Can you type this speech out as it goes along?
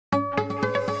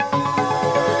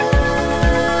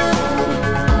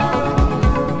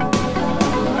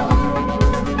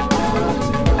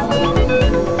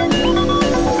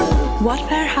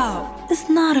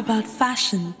about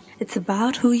fashion, it's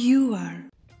about who you are.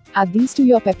 Add these to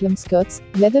your peplum skirts,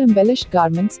 leather-embellished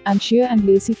garments, and sheer and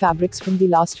lacy fabrics from the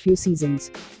last few seasons.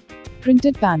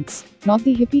 Printed pants. Not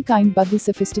the hippie kind but the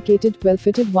sophisticated,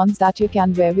 well-fitted ones that you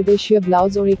can wear with a sheer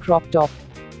blouse or a crop top.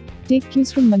 Take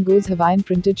cues from Mango's Hawaiian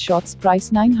printed shorts,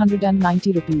 price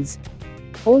 990 rupees.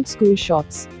 Old school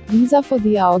shorts. These are for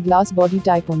the hourglass body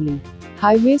type only.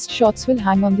 High-waist shorts will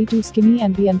hang on the too skinny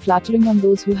and be unflattering on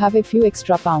those who have a few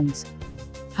extra pounds.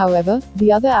 However,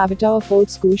 the other avatar of old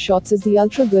school shorts is the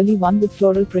ultra-girly one with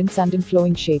floral prints and in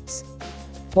flowing shapes.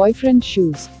 Boyfriend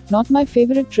shoes. Not my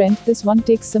favorite trend, this one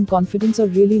takes some confidence or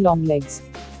really long legs.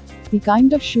 The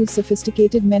kind of shoes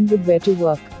sophisticated men would wear to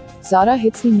work. Zara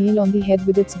hits the nail on the head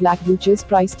with its black bluches,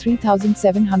 price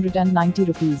 3,790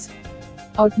 rupees.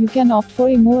 Or you can opt for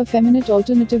a more effeminate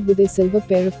alternative with a silver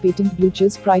pair of patent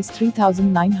bluches, price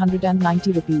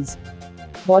 3,990 rupees.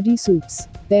 Body suits.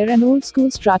 They're an old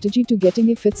school strategy to getting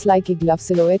a fits like a glove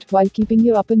silhouette while keeping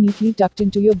your upper neatly tucked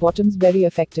into your bottoms very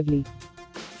effectively.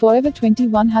 Forever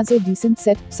 21 has a decent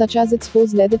set, such as its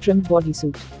faux leather trimmed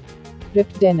bodysuit.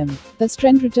 Ripped denim. This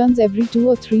trend returns every 2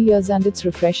 or 3 years and it's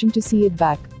refreshing to see it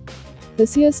back.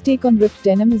 This year's take on ripped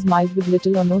denim is mild with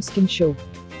little or no skin show.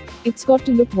 It's got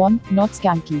to look worn, not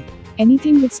skanky.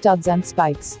 Anything with studs and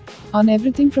spikes. On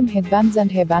everything from headbands and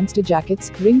hairbands to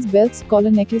jackets, rings, belts, collar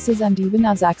necklaces and even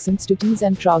as accents to tees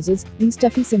and trousers, these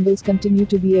stuffy symbols continue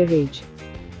to be a rage.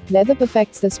 Leather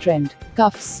perfects this trend.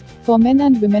 Cuffs. For men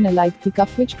and women alike, the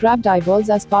cuff which grabbed eyeballs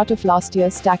as part of last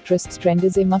year's stacked wrists trend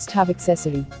is a must-have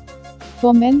accessory.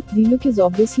 For men, the look is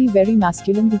obviously very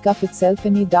masculine, the cuff itself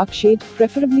in a dark shade,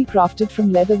 preferably crafted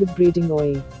from leather with braiding or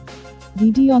a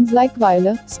bead-ons like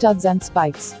viola, studs and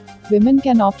spikes. Women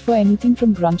can opt for anything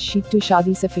from brunch chic to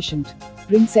shadi sufficient.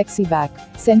 Bring sexy back.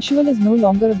 Sensual is no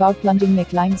longer about plunging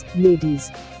necklines, ladies.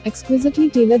 Exquisitely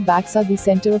tailored backs are the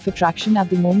center of attraction at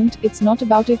the moment. It's not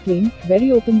about a plain,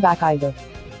 very open back either.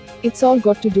 It's all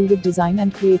got to do with design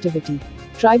and creativity.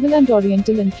 Tribal and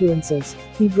Oriental influences.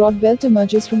 The broad belt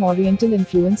emerges from Oriental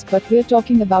influence, but we're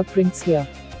talking about prints here.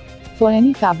 For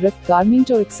any fabric,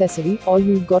 garment or accessory, all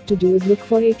you've got to do is look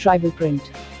for a tribal print.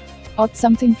 Or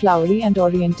something flowery and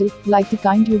oriental, like the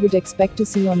kind you would expect to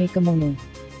see on a kimono.